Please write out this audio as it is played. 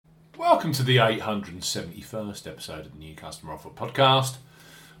Welcome to the 871st episode of the New Customer Offer podcast,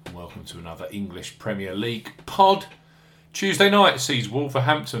 and welcome to another English Premier League pod. Tuesday night sees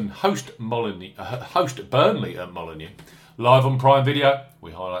Wolverhampton host Burnley at Molineux. Live on Prime Video,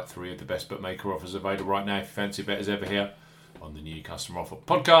 we highlight three of the best bookmaker offers available right now. If you fancy bettors ever here on the New Customer Offer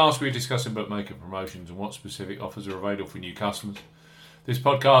podcast, we're discussing bookmaker promotions and what specific offers are available for new customers. This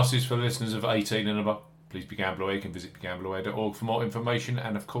podcast is for listeners of 18 and above. Please be gamble aware. You can visit begambleaware.org for more information,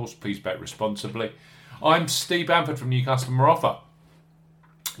 and of course, please bet responsibly. I'm Steve Bamford from New Customer Offer.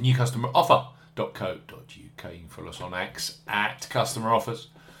 newcustomeroffer.co.uk. You can follow us on X at Customer Offers.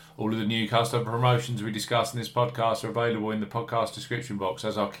 All of the new customer promotions we discuss in this podcast are available in the podcast description box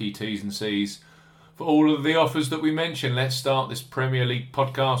as our key T's and C's for all of the offers that we mention. Let's start this Premier League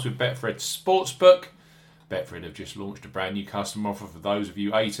podcast with Betfred Sportsbook. Betfred have just launched a brand new customer offer for those of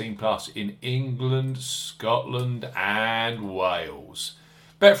you 18 plus in England, Scotland and Wales.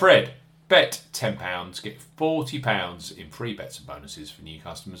 Betfred, bet £10, get £40 in free bets and bonuses for new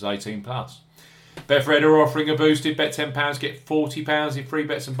customers 18 plus. Betfred are offering a boosted bet £10, get £40 in free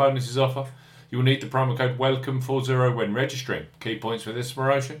bets and bonuses offer. You will need the promo code WELCOME40 when registering. Key points for this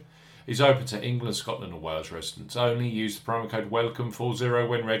promotion is open to England, Scotland and Wales residents only. Use the promo code WELCOME40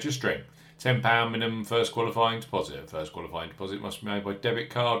 when registering. £10 minimum first qualifying deposit. First qualifying deposit must be made by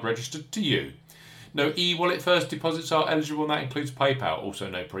debit card registered to you. No e-wallet first deposits are eligible, and that includes PayPal. Also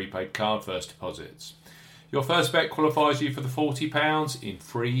no prepaid card first deposits. Your first bet qualifies you for the £40 in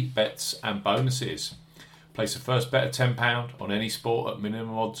free bets and bonuses. Place a first bet of £10 on any sport at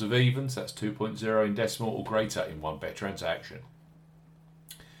minimum odds of evens. That's 2.0 in decimal or greater in one bet transaction.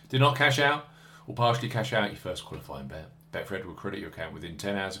 Do not cash out or partially cash out your first qualifying bet. Betfred will credit your account within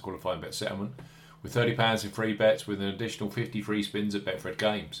 10 hours of qualifying bet settlement with £30 in free bets with an additional 50 free spins at Betfred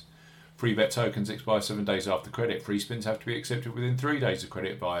games. Free bet tokens expire 7 days after credit. Free spins have to be accepted within 3 days of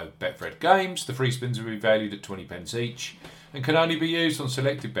credit via Betfred games. The free spins will be valued at 20p each and can only be used on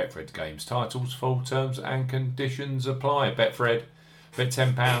selected Betfred games titles. Full terms and conditions apply. Betfred, bet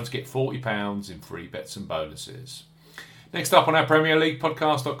 £10, get £40 in free bets and bonuses. Next up on our Premier League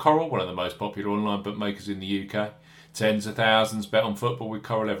podcast, Coral, one of the most popular online bookmakers in the UK. Tens of thousands bet on football with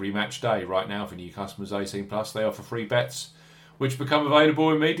Coral every match day. Right now, for new customers 18 plus, they offer free bets which become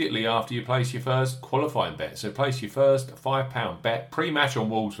available immediately after you place your first qualifying bet. So place your first £5 bet pre-match on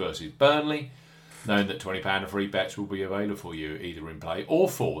Wolves versus Burnley, knowing that £20 of free bets will be available for you either in play or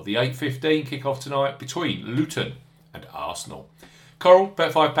for the 8:15 kick-off tonight between Luton and Arsenal. Coral,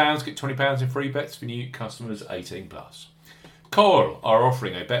 bet £5, get £20 in free bets for new customers 18 plus. Coral are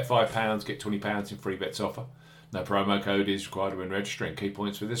offering a bet £5, get £20 in free bets offer. No promo code is required when registering. Key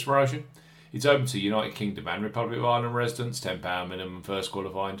points for this promotion. It's open to United Kingdom and Republic of Ireland residents. £10 minimum first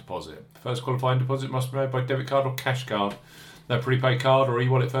qualifying deposit. First qualifying deposit must be made by debit card or cash card. No prepaid card or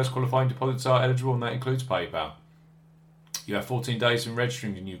e-wallet first qualifying deposits are eligible, and that includes PayPal. You have 14 days in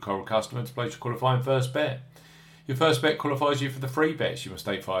registering a new Coral customer to place your qualifying first bet. Your first bet qualifies you for the free bets. You must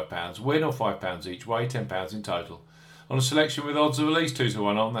stake £5, win or £5 each way, £10 in total. On a selection with odds of at least 2 to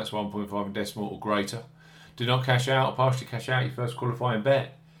 1 on, that's 1.5 in decimal or greater. Do not cash out or partially cash out your first qualifying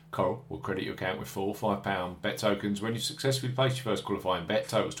bet. Coral will credit your account with full £5 bet tokens when you successfully place your first qualifying bet.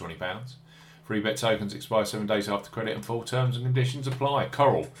 Totals £20. Free bet tokens expire 7 days after credit and full terms and conditions apply.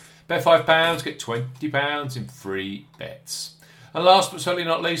 Coral, bet £5, get £20 in free bets. And last but certainly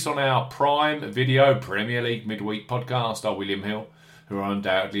not least, on our Prime Video Premier League midweek podcast are William Hill, who are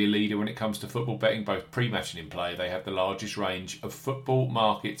undoubtedly a leader when it comes to football betting, both pre-match and in play. They have the largest range of football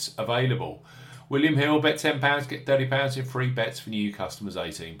markets available. William Hill, bet £10, get £30 in free bets for new customers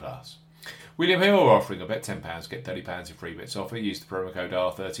 18 plus. William Hill are offering a bet £10, get £30 in free bets offer. Use the promo code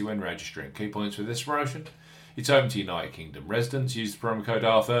R30 when registering. Key points for this promotion. It's open to United Kingdom residents. Use the promo code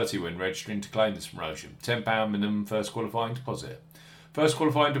R30 when registering to claim this promotion. £10 minimum first qualifying deposit. First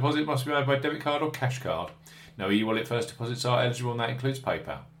qualifying deposit must be made by debit card or cash card. No e-wallet first deposits are eligible, and that includes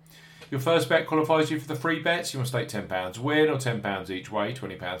PayPal. Your first bet qualifies you for the free bets. You must stake £10 win or £10 each way,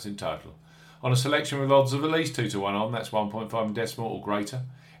 £20 in total. On a selection with odds of at least 2 to 1 on, that's 1.5 in decimal or greater.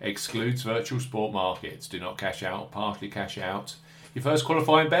 Excludes virtual sport markets. Do not cash out or partially cash out your first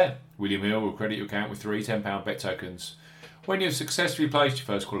qualifying bet. William Hill will credit your account with 3 £10 bet tokens. When you've successfully placed your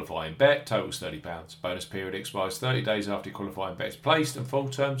first qualifying bet, totals £30. Bonus period expires 30 days after your qualifying bet is placed, and full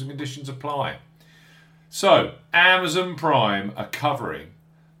terms and conditions apply. So, Amazon Prime are covering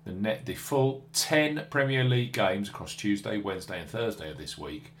the full 10 Premier League games across Tuesday, Wednesday and Thursday of this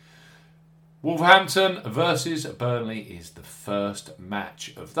week. Wolverhampton versus Burnley is the first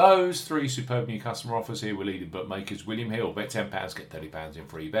match of those. 3 superb new customer offers here. We're leading bookmakers. William Hill, bet £10, get £30 in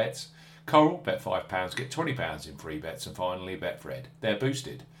free bets. Coral, bet £5, get £20 in free bets. And finally, Betfred, they're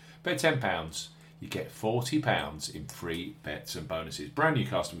boosted. Bet £10, you get £40 in free bets and bonuses. Brand new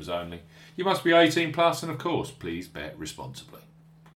customers only. You must be 18 plus, and of course, please bet responsibly.